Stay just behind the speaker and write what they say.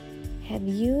Have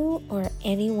you or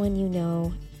anyone you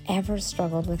know ever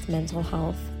struggled with mental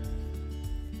health?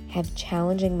 Have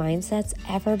challenging mindsets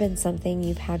ever been something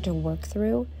you've had to work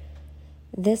through?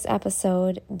 This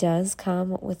episode does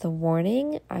come with a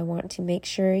warning. I want to make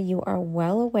sure you are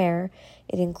well aware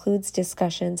it includes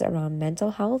discussions around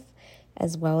mental health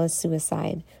as well as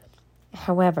suicide.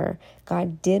 However,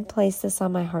 God did place this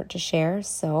on my heart to share,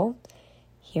 so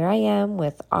here I am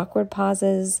with awkward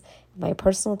pauses, my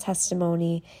personal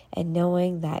testimony, and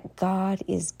knowing that God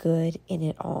is good in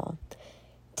it all.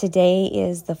 Today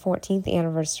is the 14th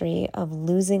anniversary of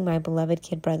losing my beloved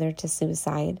kid brother to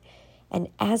suicide. And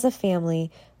as a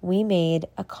family, we made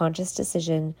a conscious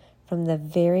decision from the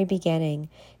very beginning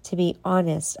to be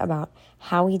honest about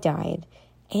how he died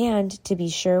and to be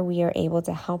sure we are able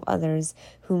to help others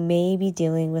who may be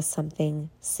dealing with something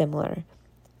similar.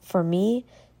 For me,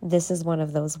 this is one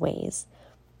of those ways.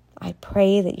 I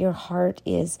pray that your heart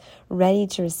is ready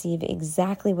to receive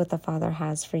exactly what the Father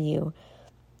has for you.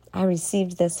 I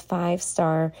received this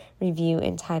 5-star review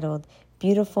entitled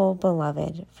Beautiful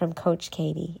Beloved from Coach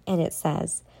Katie, and it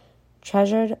says,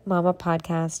 Treasured Mama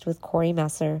Podcast with Corey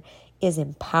Messer is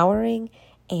empowering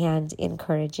and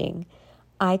encouraging.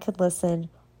 I could listen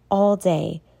all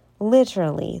day.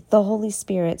 Literally, the Holy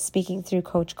Spirit speaking through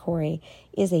Coach Corey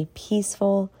is a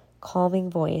peaceful,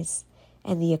 calming voice,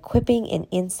 and the equipping and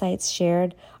insights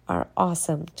shared are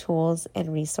awesome tools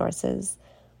and resources.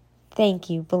 Thank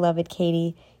you, beloved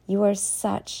Katie. You are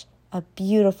such a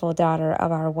beautiful daughter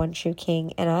of our one true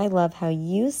King, and I love how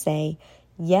you say,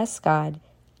 yes, God,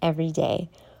 every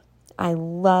day. I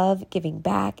love giving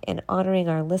back and honoring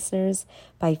our listeners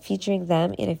by featuring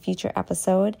them in a future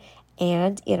episode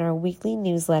and in our weekly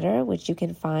newsletter, which you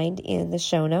can find in the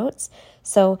show notes.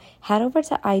 So head over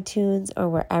to iTunes or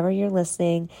wherever you're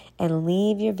listening and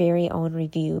leave your very own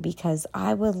review, because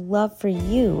I would love for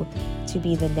you to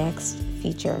be the next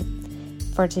feature.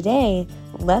 For today,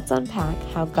 let's unpack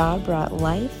how God brought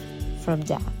life from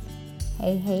death.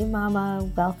 Hey,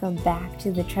 Mama. Welcome back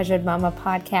to the Treasured Mama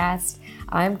Podcast.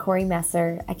 I'm Corey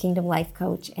Messer, a Kingdom Life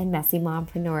Coach and messy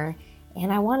mompreneur,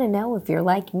 and I want to know if you're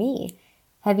like me.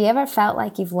 Have you ever felt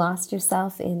like you've lost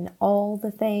yourself in all the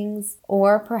things?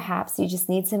 Or perhaps you just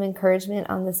need some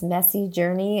encouragement on this messy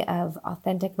journey of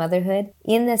authentic motherhood?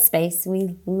 In this space,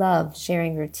 we love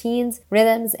sharing routines,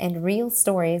 rhythms, and real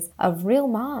stories of real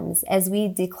moms as we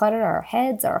declutter our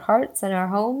heads, our hearts, and our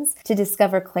homes to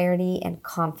discover clarity and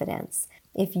confidence.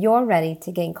 If you're ready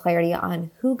to gain clarity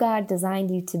on who God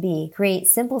designed you to be, create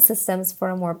simple systems for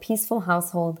a more peaceful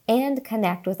household, and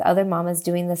connect with other mamas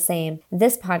doing the same,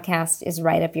 this podcast is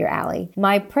right up your alley.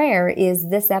 My prayer is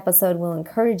this episode will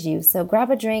encourage you, so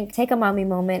grab a drink, take a mommy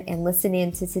moment, and listen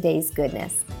in to today's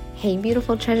goodness. Hey,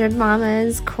 beautiful treasured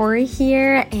mamas, Corey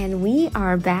here, and we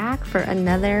are back for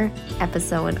another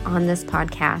episode on this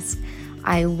podcast.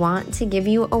 I want to give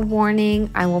you a warning.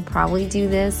 I will probably do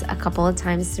this a couple of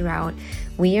times throughout.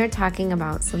 We are talking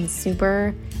about some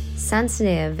super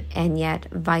sensitive and yet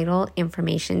vital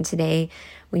information today.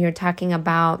 We are talking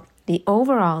about the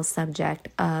overall subject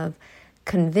of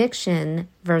conviction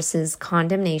versus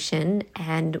condemnation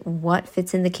and what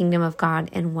fits in the kingdom of God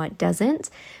and what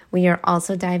doesn't. We are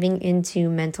also diving into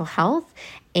mental health,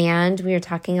 and we are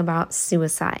talking about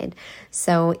suicide.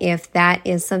 So if that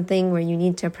is something where you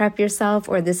need to prep yourself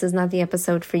or this is not the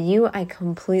episode for you, I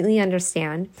completely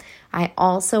understand. I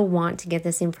also want to get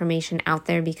this information out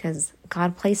there because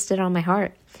God placed it on my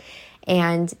heart.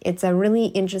 And it's a really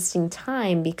interesting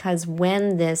time because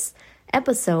when this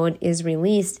episode is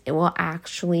released, it will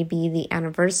actually be the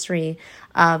anniversary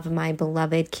of my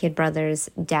beloved kid brother's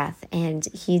death, and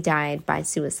he died by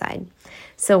suicide.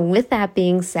 So with that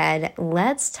being said,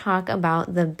 let's talk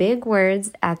about the big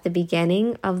words at the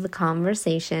beginning of the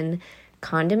conversation: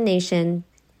 condemnation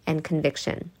and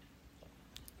conviction.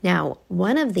 Now,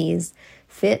 one of these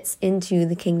fits into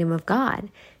the kingdom of God,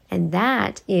 and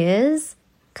that is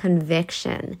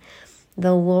conviction.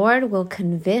 The Lord will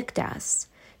convict us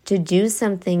to do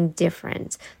something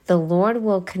different. The Lord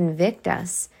will convict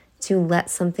us to let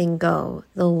something go.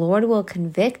 The Lord will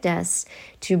convict us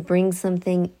to bring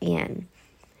something in.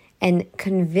 And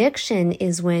conviction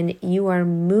is when you are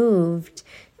moved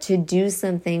to do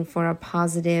something for a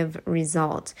positive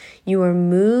result. You are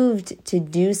moved to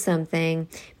do something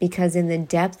because in the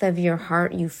depth of your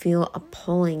heart, you feel a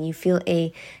pulling, you feel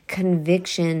a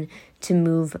conviction to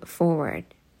move forward.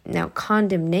 Now,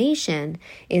 condemnation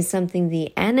is something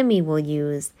the enemy will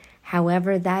use.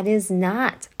 However, that is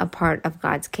not a part of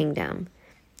God's kingdom.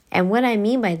 And what I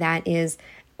mean by that is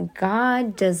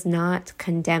God does not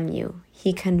condemn you.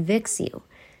 He convicts you.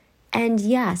 And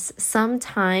yes,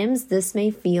 sometimes this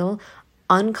may feel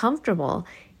uncomfortable.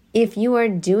 If you are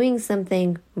doing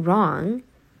something wrong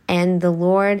and the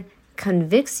Lord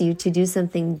convicts you to do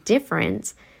something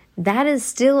different, that is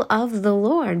still of the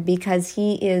Lord, because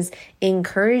He is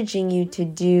encouraging you to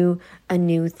do a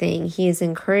new thing. He is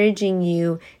encouraging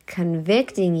you,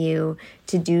 convicting you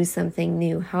to do something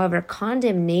new. However,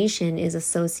 condemnation is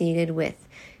associated with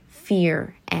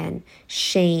fear and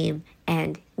shame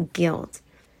and guilt.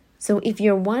 So if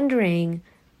you're wondering,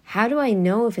 how do I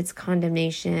know if it's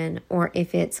condemnation or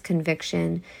if it's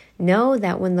conviction? Know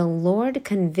that when the Lord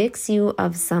convicts you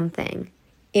of something,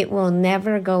 it will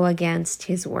never go against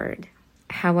His word.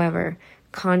 However,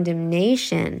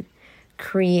 condemnation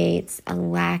creates a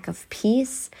lack of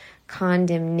peace.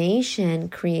 Condemnation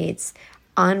creates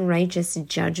unrighteous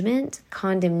judgment.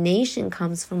 Condemnation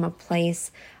comes from a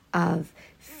place of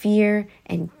fear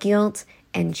and guilt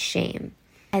and shame.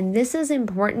 And this is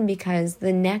important because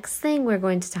the next thing we're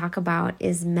going to talk about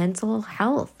is mental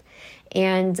health.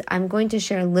 And I'm going to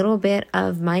share a little bit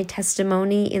of my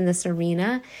testimony in this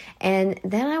arena. And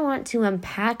then I want to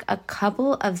unpack a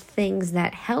couple of things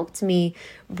that helped me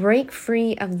break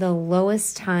free of the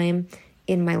lowest time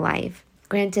in my life.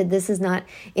 Granted, this is not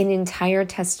an entire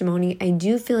testimony. I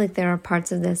do feel like there are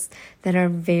parts of this that are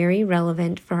very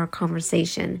relevant for our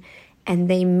conversation. And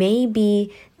they may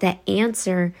be the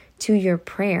answer to your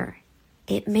prayer.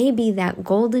 It may be that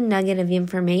golden nugget of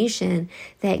information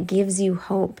that gives you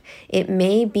hope. It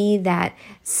may be that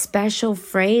special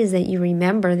phrase that you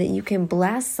remember that you can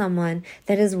bless someone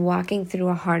that is walking through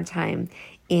a hard time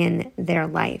in their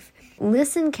life.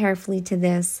 Listen carefully to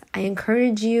this. I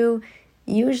encourage you,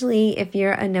 usually if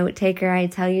you're a note taker, I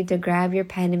tell you to grab your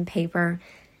pen and paper.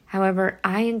 However,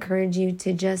 I encourage you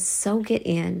to just soak it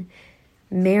in.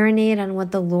 Marinate on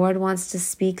what the Lord wants to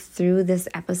speak through this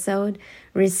episode.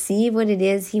 Receive what it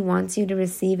is He wants you to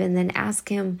receive, and then ask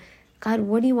Him, God,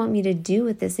 what do you want me to do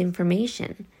with this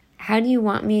information? How do you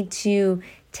want me to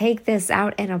take this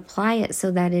out and apply it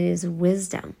so that it is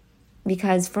wisdom?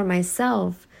 Because for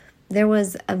myself, there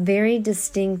was a very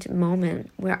distinct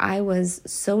moment where I was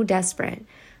so desperate.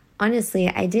 Honestly,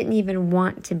 I didn't even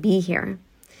want to be here.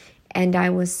 And I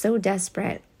was so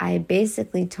desperate, I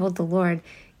basically told the Lord,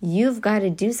 you've got to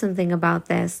do something about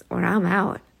this or I'm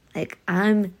out. Like,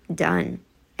 I'm done.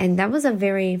 And that was a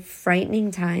very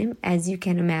frightening time, as you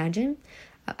can imagine.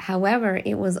 However,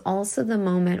 it was also the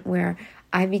moment where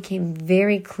I became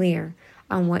very clear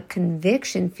on what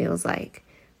conviction feels like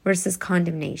versus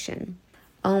condemnation.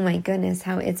 Oh my goodness,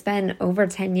 how it's been over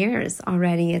 10 years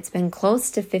already. It's been close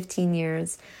to 15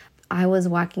 years. I was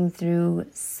walking through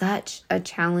such a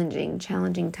challenging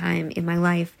time in my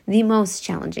life, the most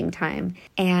challenging time.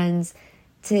 And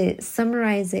to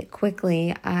summarize it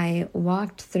quickly, I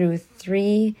walked through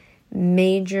 3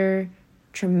 major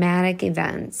traumatic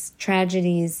events,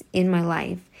 tragedies in my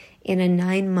life in a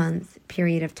 9-month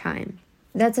period of time.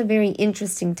 That's a very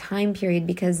interesting time period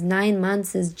because 9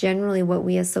 months is generally what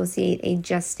we associate a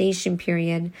gestation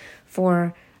period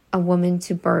for a woman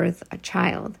to birth a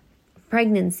child.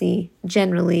 Pregnancy,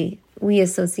 generally, we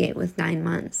associate with 9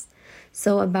 months.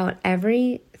 So about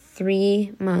every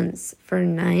 3 months for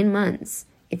 9 months,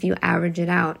 if you average it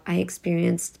out, I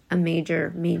experienced a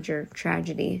major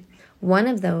tragedy. One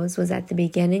of those was at the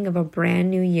beginning of a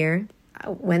brand new year. I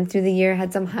went through the year,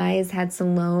 had some highs, had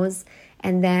some lows,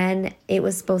 and then it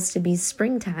was supposed to be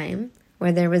springtime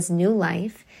where there was new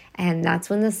life, and that's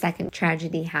when the second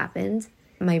tragedy happened.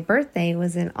 My birthday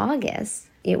was in August.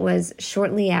 It was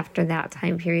shortly after that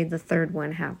time period the third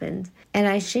one happened. And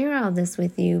I share all this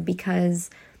with you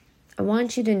because I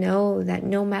want you to know that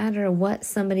no matter what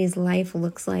somebody's life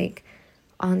looks like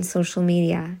on social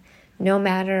media, no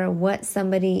matter what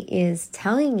somebody is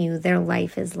telling you their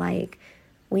life is like,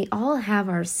 we all have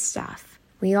our stuff.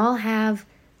 We all have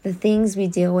the things we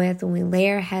deal with when we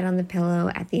lay our head on the pillow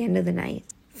at the end of the night.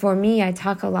 For me, I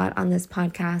talk a lot on this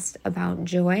podcast about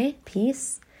joy,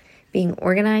 peace, being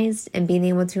organized, and being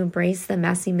able to embrace the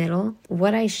messy middle.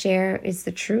 What I share is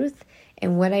the truth,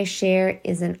 and what I share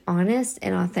is an honest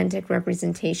and authentic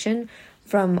representation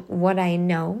from what I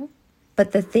know.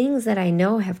 But the things that I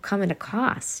know have come at a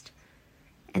cost,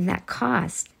 and that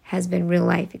cost has been real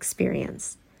life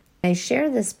experience. I share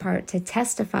this part to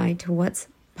testify to what's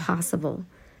possible,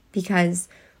 because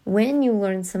when you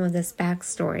learn some of this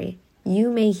backstory, you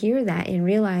may hear that and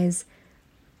realize,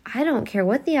 I don't care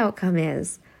what the outcome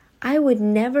is. I would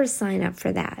never sign up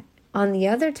for that. On the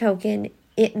other token,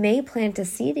 it may plant a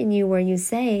seed in you where you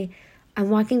say, I'm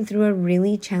walking through a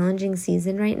really challenging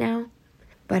season right now,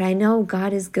 but I know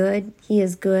God is good. He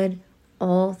is good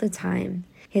all the time.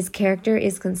 His character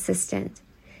is consistent.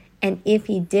 And if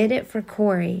He did it for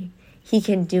Corey, He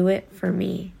can do it for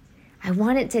me. I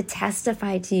want it to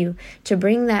testify to you, to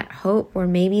bring that hope where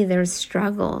maybe there's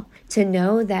struggle, to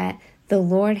know that the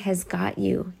Lord has got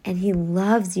you and He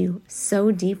loves you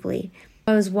so deeply.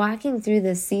 I was walking through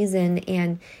this season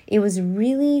and it was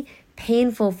really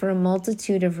painful for a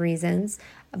multitude of reasons.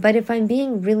 But if I'm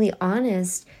being really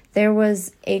honest, there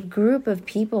was a group of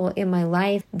people in my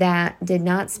life that did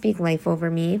not speak life over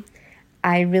me.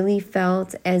 I really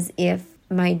felt as if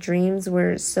my dreams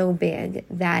were so big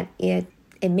that it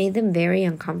made them very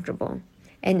uncomfortable.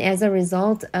 And as a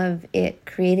result of it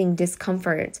creating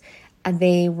discomfort,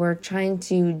 they were trying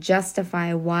to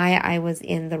justify why I was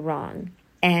in the wrong.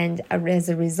 And as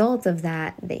a result of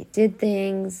that, they did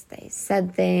things, they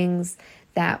said things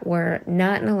that were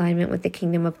not in alignment with the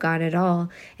kingdom of God at all.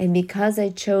 And because I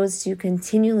chose to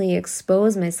continually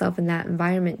expose myself in that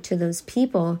environment to those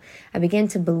people, I began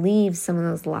to believe some of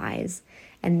those lies.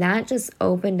 And that just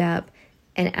opened up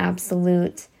an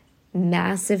absolute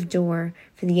massive door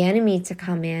for the enemy to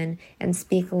come in and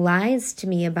speak lies to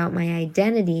me about my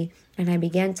identity. And I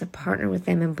began to partner with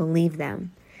them and believe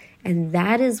them. And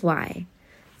that is why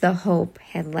the hope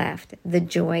had left, the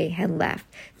joy had left,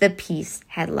 the peace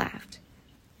had left.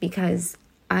 Because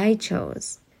I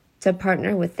chose to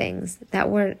partner with things that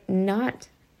were not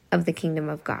of the kingdom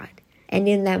of God. And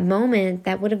in that moment,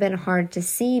 that would have been hard to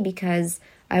see because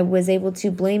I was able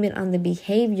to blame it on the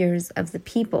behaviors of the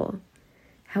people.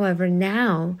 However,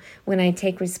 now, when I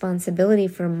take responsibility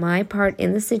for my part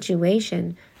in the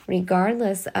situation,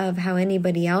 regardless of how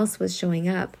anybody else was showing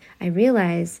up, I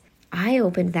realize I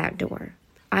opened that door.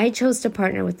 I chose to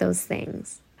partner with those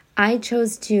things. I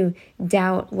chose to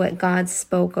doubt what God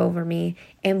spoke over me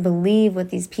and believe what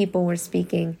these people were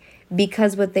speaking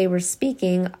because what they were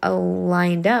speaking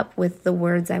aligned up with the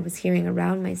words I was hearing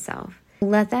around myself.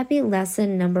 Let that be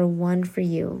lesson number 1 for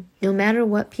you. No matter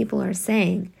what people are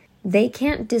saying, they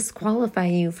can't disqualify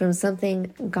you from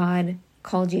something God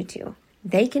called you to.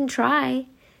 They can try.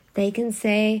 They can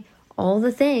say all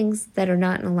the things that are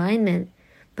not in alignment.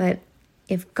 But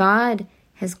if God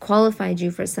has qualified you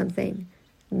for something,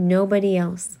 nobody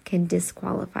else can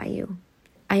disqualify you.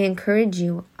 I encourage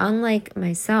you, unlike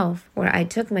myself, where I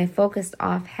took my focus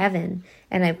off heaven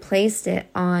and I placed it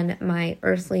on my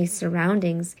earthly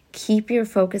surroundings, keep your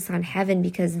focus on heaven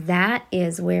because that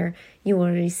is where you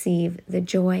will receive the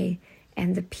joy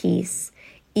and the peace,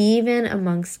 even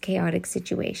amongst chaotic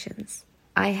situations.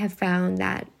 I have found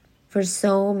that for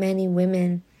so many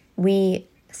women, we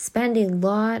spend a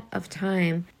lot of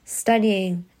time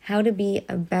studying how to be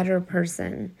a better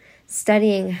person,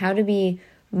 studying how to be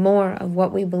more of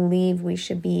what we believe we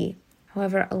should be.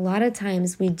 However, a lot of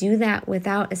times we do that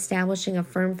without establishing a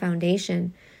firm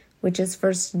foundation, which is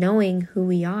first knowing who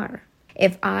we are.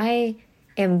 If I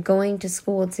am going to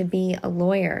school to be a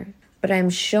lawyer, but I'm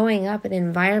showing up in an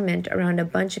environment around a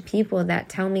bunch of people that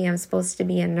tell me I'm supposed to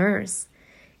be a nurse,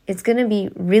 it's going to be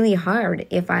really hard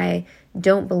if I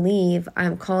don't believe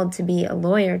I'm called to be a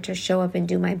lawyer to show up and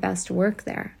do my best work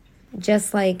there.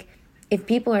 Just like if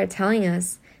people are telling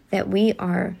us that we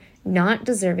are not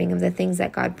deserving of the things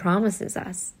that God promises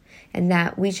us and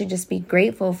that we should just be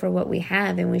grateful for what we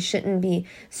have and we shouldn't be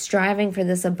striving for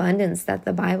this abundance that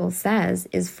the Bible says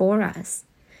is for us,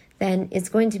 then it's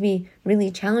going to be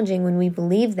really challenging when we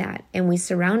believe that and we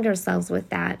surround ourselves with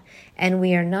that and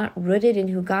we are not rooted in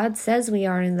who God says we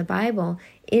are in the Bible.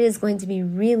 It is going to be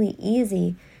really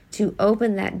easy to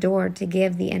open that door to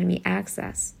give the enemy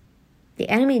access. The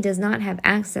enemy does not have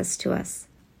access to us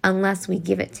unless we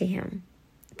give it to him.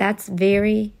 That's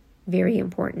very, very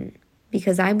important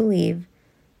because I believe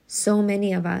so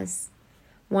many of us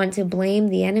want to blame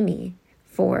the enemy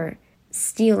for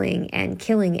stealing and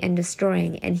killing and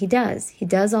destroying, and he does. He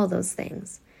does all those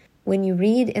things. When you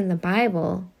read in the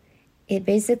Bible, it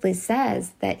basically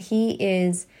says that he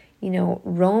is,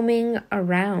 roaming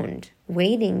around,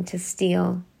 waiting to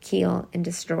steal, kill, and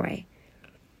destroy.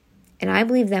 And I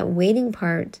believe that waiting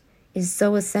part is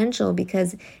so essential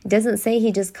because it doesn't say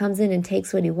he just comes in and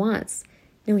takes what he wants.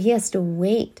 No, he has to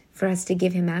wait for us to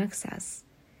give him access.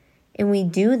 And we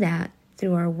do that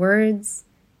through our words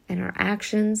and our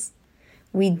actions.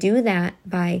 We do that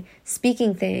by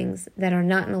speaking things that are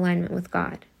not in alignment with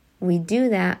God. We do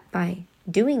that by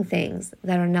doing things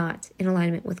that are not in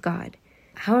alignment with God.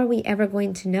 How are we ever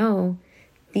going to know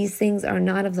these things are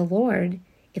not of the Lord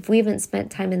if we haven't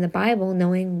spent time in the Bible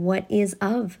knowing what is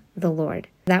of the Lord?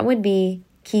 That would be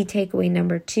key takeaway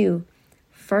number 2.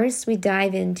 First, we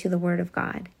dive into the Word of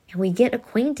God and we get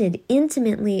acquainted,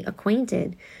 intimately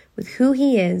acquainted with who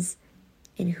He is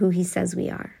and who He says we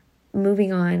are.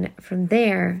 Moving on from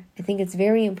there, I think it's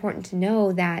very important to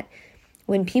know that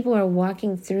when people are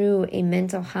walking through a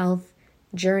mental health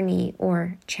journey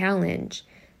or challenge,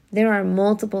 there are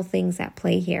multiple things at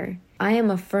play here. I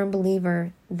am a firm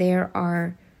believer there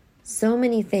are so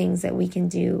many things that we can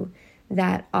do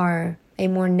that are a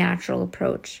more natural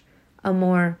approach, a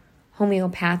more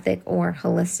homeopathic or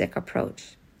holistic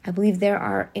approach. I believe there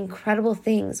are incredible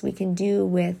things we can do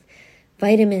with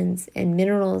vitamins and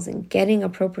minerals and getting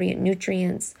appropriate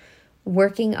nutrients,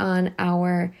 working on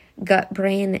our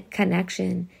gut-brain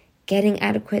connection, getting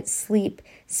adequate sleep,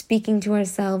 speaking to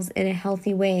ourselves in a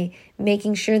healthy way,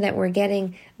 making sure that we're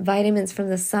getting vitamins from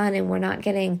the sun and we're not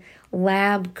getting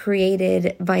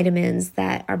lab-created vitamins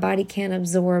that our body can't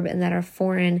absorb and that are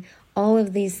foreign. All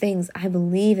of these things, I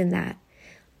believe in that.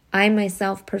 I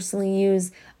myself personally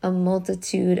use a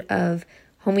multitude of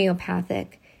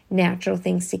homeopathic, natural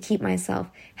things to keep myself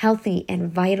healthy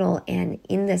and vital and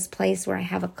in this place where I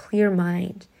have a clear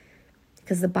mind.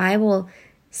 Because the Bible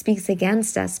speaks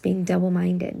against us being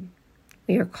double-minded.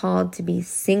 We are called to be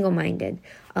single-minded,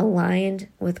 aligned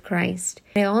with Christ.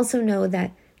 I also know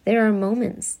that there are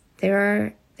moments,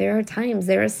 there are times,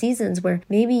 there are seasons where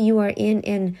maybe you are in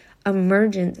an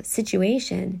emergent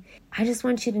situation. I just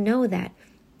want you to know that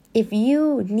if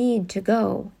you need to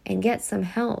go and get some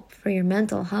help for your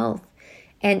mental health,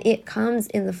 and it comes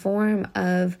in the form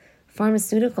of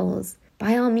pharmaceuticals,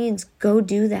 by all means, go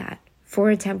do that for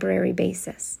a temporary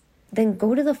basis. Then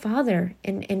go to the Father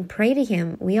and pray to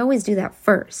Him. We always do that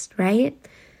first, right?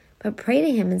 But pray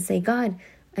to Him and say, God,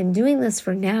 I'm doing this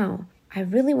for now. I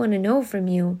really want to know from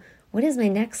you, what is my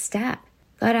next step?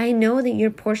 God, I know that your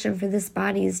portion for this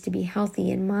body is to be healthy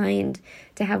in mind,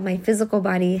 to have my physical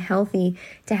body healthy,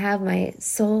 to have my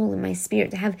soul and my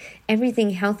spirit, to have everything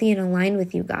healthy and aligned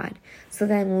with you, God, so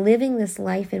that I'm living this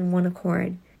life in one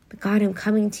accord. But God, I'm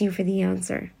coming to you for the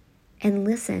answer. And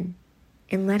listen,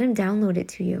 and let Him download it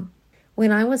to you.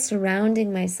 When I was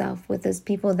surrounding myself with those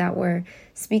people that were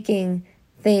speaking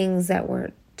things that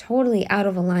were totally out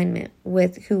of alignment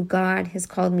with who God has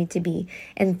called me to be,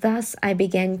 and thus I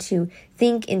began to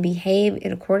think and behave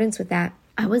in accordance with that,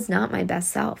 I was not my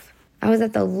best self. I was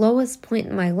at the lowest point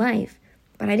in my life,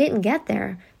 but I didn't get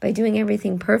there by doing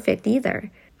everything perfect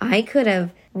either. I could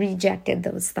have rejected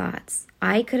those thoughts.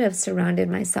 I could have surrounded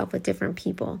myself with different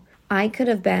people. I could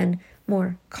have been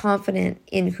more confident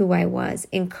in who I was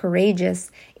and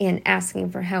courageous in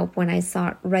asking for help when I saw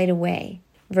it right away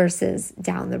versus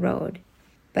down the road.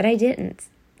 But I didn't.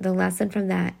 The lesson from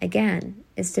that, again,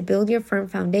 is to build your firm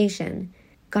foundation.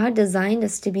 God designed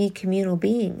us to be communal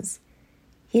beings.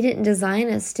 He didn't design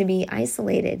us to be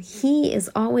isolated. He is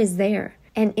always there.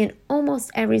 And in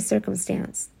almost every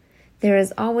circumstance, there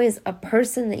is always a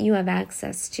person that you have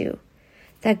access to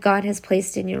that God has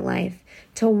placed in your life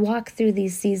to walk through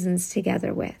these seasons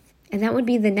together with. And that would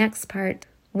be the next part.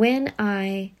 When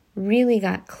I really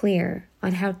got clear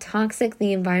on how toxic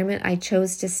the environment I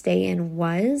chose to stay in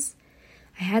was,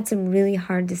 I had some really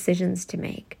hard decisions to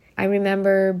make. I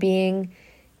remember being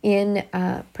in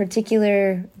a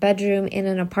particular bedroom in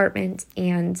an apartment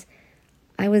and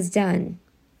I was done.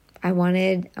 I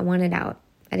wanted out.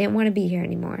 I didn't want to be here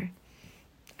anymore.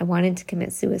 I wanted to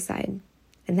commit suicide.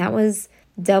 And that was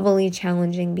doubly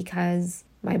challenging because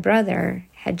my brother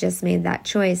had just made that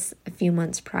choice a few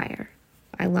months prior.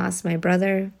 I lost my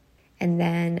brother and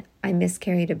then I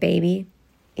miscarried a baby.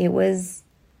 It was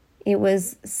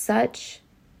such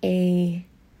a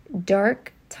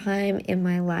dark time in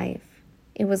my life.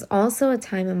 It was also a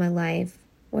time in my life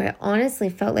where I honestly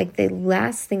felt like the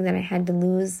last thing that I had to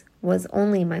lose was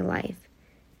only my life,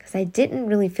 because I didn't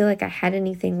really feel like I had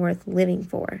anything worth living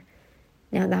for.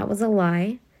 Now that was a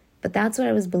lie, but that's what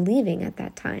I was believing at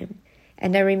that time.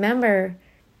 And I remember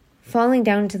falling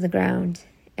down to the ground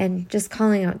and just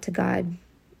calling out to God,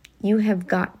 you have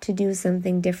got to do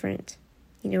something different.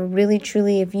 Really,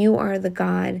 truly, if you are the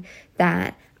God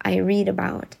that I read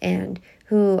about and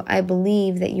who I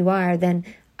believe that you are, then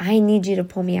I need you to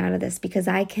pull me out of this because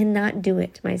I cannot do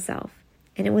it myself.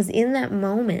 And it was in that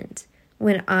moment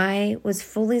when I was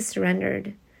fully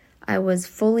surrendered, I was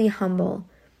fully humble,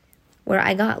 where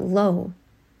I got low,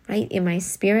 right? In my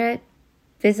spirit,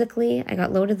 physically, I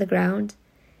got low to the ground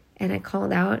and I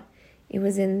called out. It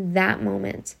was in that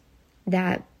moment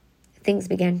that things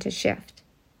began to shift.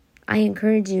 I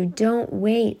encourage you, don't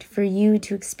wait for you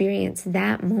to experience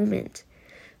that moment.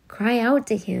 Cry out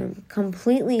to Him,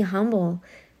 completely humble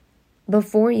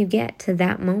before you get to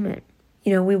that moment.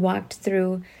 We walked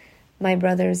through my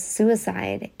brother's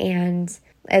suicide, and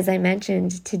as I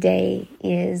mentioned, today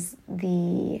is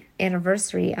the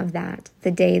anniversary of that,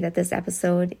 the day that this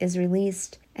episode is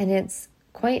released. And it's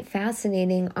quite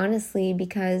fascinating, honestly,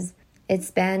 because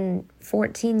it's been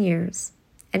 14 years,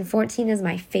 and 14 is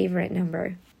my favorite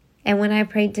number. And when I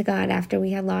prayed to God after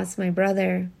we had lost my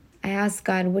brother, I asked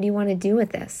God, what do you want to do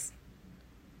with this?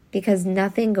 Because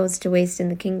nothing goes to waste in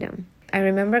the kingdom. I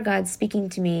remember God speaking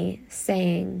to me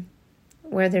saying,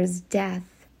 where there's death,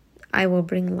 I will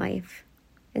bring life.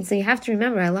 And so you have to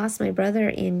remember, I lost my brother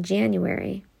in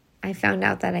January. I found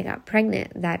out that I got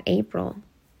pregnant that April.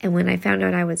 And when I found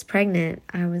out I was pregnant,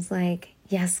 I was like,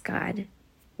 yes, God,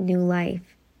 new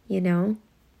life, And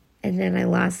then I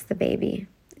lost the baby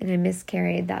and I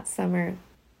miscarried that summer.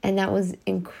 And that was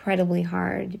incredibly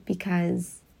hard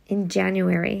because in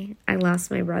January, I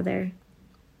lost my brother.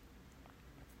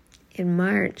 In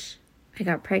March, I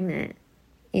got pregnant.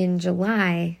 In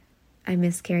July, I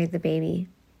miscarried the baby.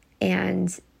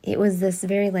 And it was this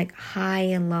very high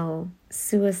and low,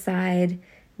 suicide,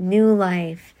 new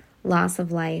life, loss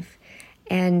of life.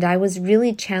 And I was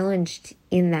really challenged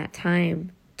in that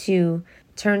time to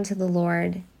turn to the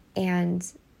Lord and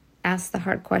ask the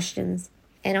hard questions.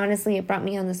 And honestly, it brought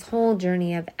me on this whole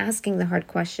journey of asking the hard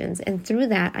questions. And through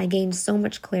that, I gained so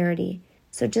much clarity.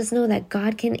 So just know that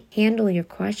God can handle your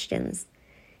questions.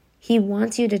 He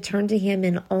wants you to turn to Him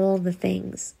in all the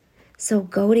things. So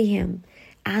go to Him,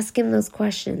 ask Him those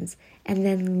questions, and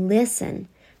then listen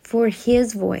for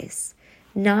His voice,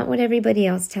 not what everybody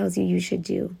else tells you should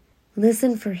do.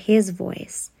 Listen for His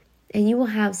voice, and you will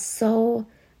have so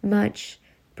much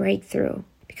breakthrough.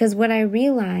 Because what I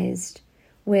realized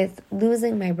with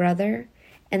losing my brother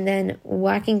and then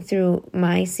walking through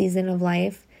my season of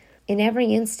life, in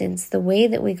every instance, the way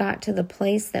that we got to the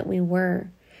place that we were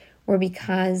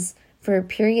because for a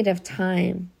period of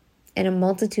time and a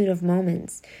multitude of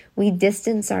moments, we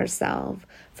distance ourselves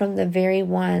from the very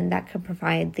one that could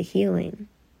provide the healing.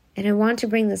 And I want to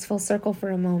bring this full circle for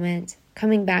a moment,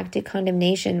 coming back to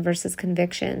condemnation versus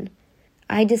conviction.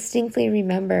 I distinctly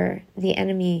remember the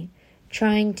enemy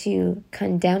trying to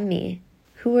condemn me.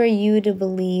 Who are you to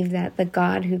believe that the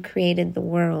God who created the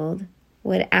world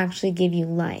would actually give you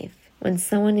life when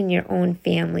someone in your own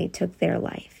family took their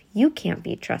life? You can't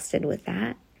be trusted with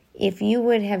that. If you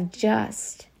would have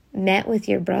just met with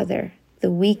your brother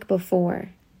the week before,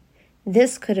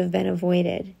 this could have been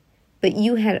avoided, but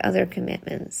you had other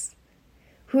commitments.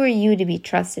 Who are you to be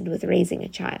trusted with raising a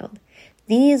child?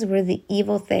 These were the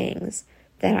evil things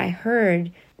that I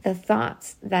heard, the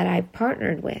thoughts that I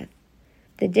partnered with.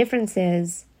 The difference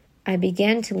is I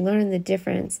began to learn the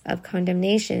difference of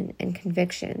condemnation and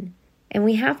conviction. And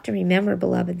we have to remember,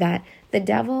 beloved, that the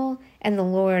devil and the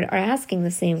Lord are asking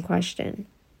the same question.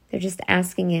 They're just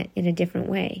asking it in a different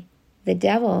way. The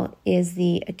devil is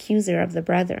the accuser of the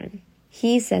brethren.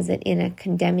 He says it in a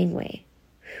condemning way.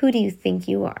 Who do you think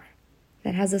you are?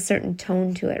 That has a certain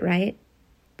tone to it, right?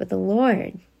 But the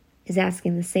Lord is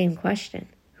asking the same question.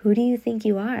 Who do you think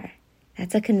you are?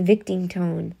 That's a convicting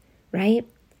tone, right?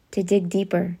 To dig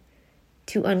deeper,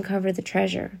 to uncover the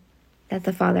treasure that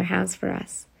the Father has for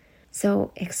us.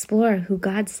 So explore who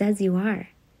God says you are.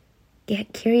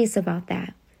 Get curious about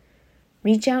that.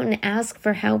 Reach out and ask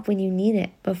for help when you need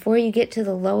it before you get to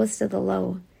the lowest of the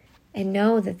low. And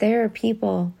know that there are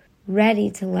people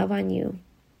ready to love on you.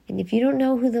 And if you don't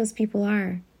know who those people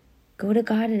are, go to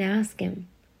God and ask Him.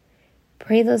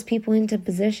 Pray those people into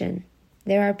position.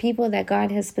 There are people that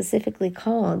God has specifically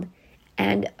called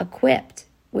and equipped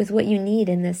with what you need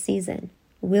in this season.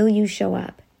 Will you show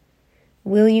up?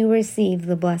 Will you receive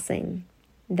the blessing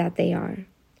that they are?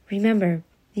 Remember,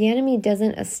 the enemy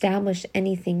doesn't establish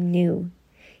anything new.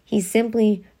 He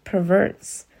simply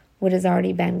perverts what has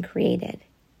already been created.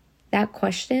 That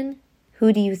question,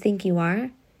 who do you think you are?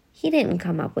 He didn't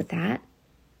come up with that,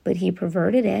 but he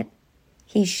perverted it.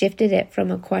 He shifted it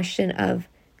from a question of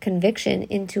conviction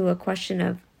into a question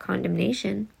of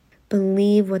condemnation.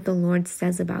 Believe what the Lord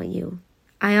says about you.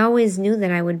 I always knew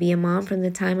that I would be a mom from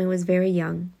the time I was very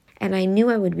young, and I knew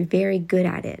I would be very good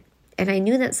at it. And I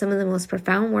knew that some of the most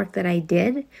profound work that I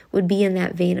did would be in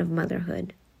that vein of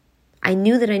motherhood. I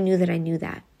knew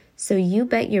that. So you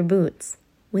bet your boots,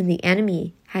 when the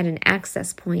enemy had an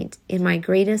access point in my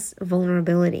greatest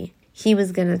vulnerability, he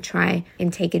was going to try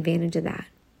and take advantage of that.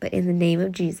 But in the name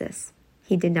of Jesus,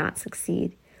 he did not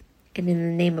succeed. And in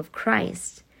the name of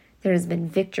Christ, there has been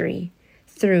victory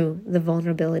through the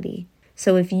vulnerability.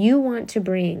 So if you want to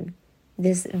bring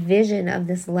this vision of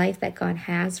this life that God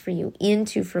has for you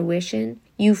into fruition,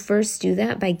 you first do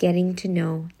that by getting to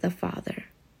know the Father.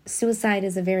 Suicide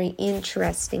is a very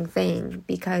interesting thing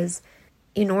because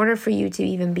in order for you to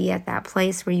even be at that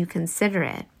place where you consider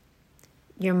it,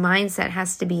 your mindset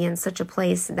has to be in such a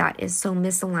place that is so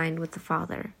misaligned with the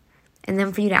Father. And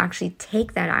then for you to actually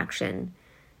take that action,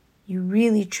 you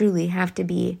really truly have to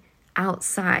be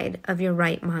outside of your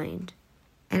right mind.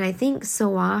 And I think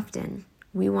so often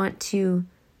we want to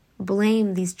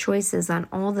blame these choices on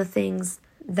all the things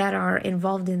that are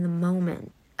involved in the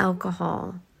moment.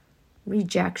 Alcohol,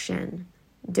 rejection,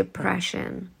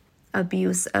 depression,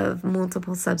 abuse of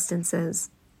multiple substances.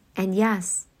 And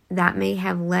yes, that may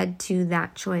have led to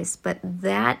that choice, but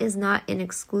that is not an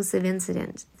exclusive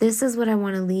incident. This is what I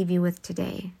want to leave you with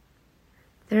today.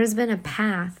 There's been a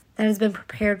path that has been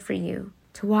prepared for you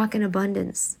to walk in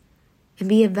abundance and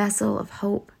be a vessel of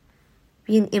hope,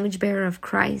 be an image bearer of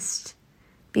Christ,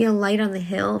 be a light on the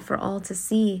hill for all to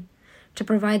see, to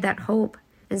provide that hope.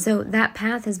 And so that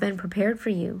path has been prepared for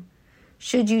you.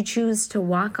 Should you choose to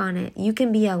walk on it, you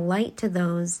can be a light to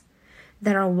those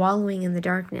that are wallowing in the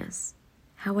darkness.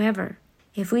 However,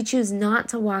 if we choose not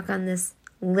to walk on this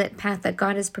lit path that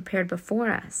God has prepared before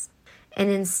us, and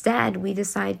instead we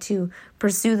decide to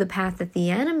pursue the path that the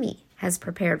enemy has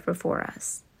prepared before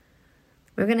us,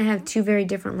 we're going to have two very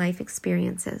different life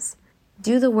experiences.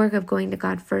 Do the work of going to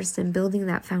God first and building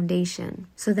that foundation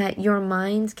so that your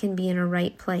mind can be in a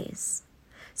right place,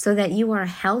 so that you are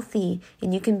healthy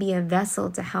and you can be a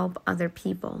vessel to help other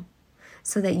people,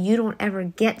 so that you don't ever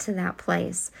get to that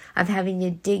place of having to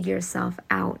dig yourself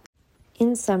out.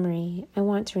 In summary, I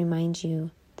want to remind you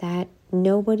that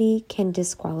nobody can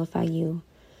disqualify you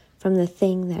from the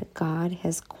thing that God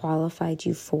has qualified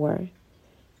you for.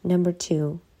 Number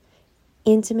 2,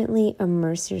 intimately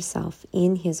immerse yourself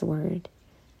in His Word.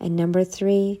 And number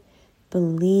 3,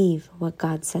 believe what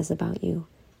God says about you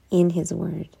in His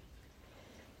Word.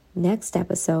 Next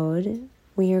episode,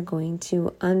 we are going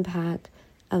to unpack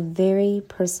a very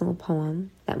personal poem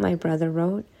that my brother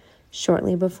wrote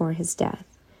shortly before his death.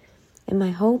 And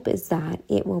my hope is that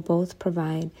it will both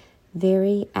provide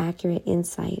very accurate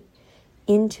insight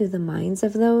into the minds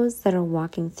of those that are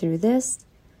walking through this,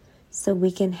 so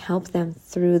we can help them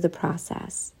through the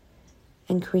process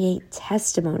and create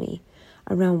testimony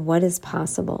around what is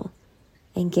possible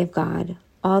and give God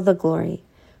all the glory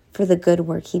for the good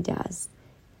work He does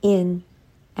in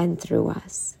and through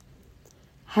us.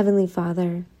 Heavenly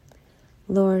Father,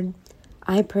 Lord,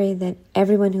 I pray that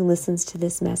everyone who listens to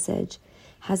this message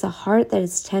has a heart that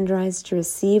is tenderized to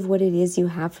receive what it is You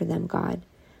have for them, God.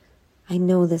 I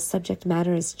know this subject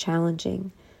matter is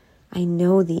challenging. I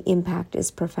know the impact is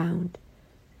profound.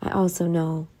 I also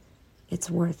know it's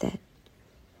worth it.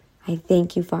 I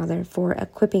thank You, Father, for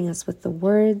equipping us with the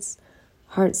words,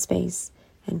 heart space,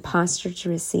 and posture to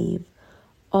receive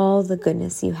all the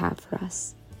goodness You have for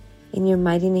us. In Your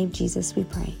mighty name, Jesus, we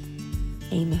pray.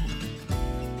 Amen.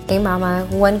 Hey Mama,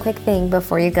 one quick thing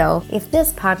before you go. If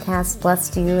this podcast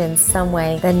blessed you in some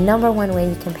way, the number one way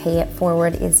you can pay it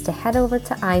forward is to head over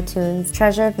to iTunes,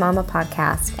 Treasured Mama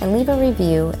Podcast, and leave a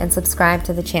review and subscribe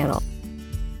to the channel.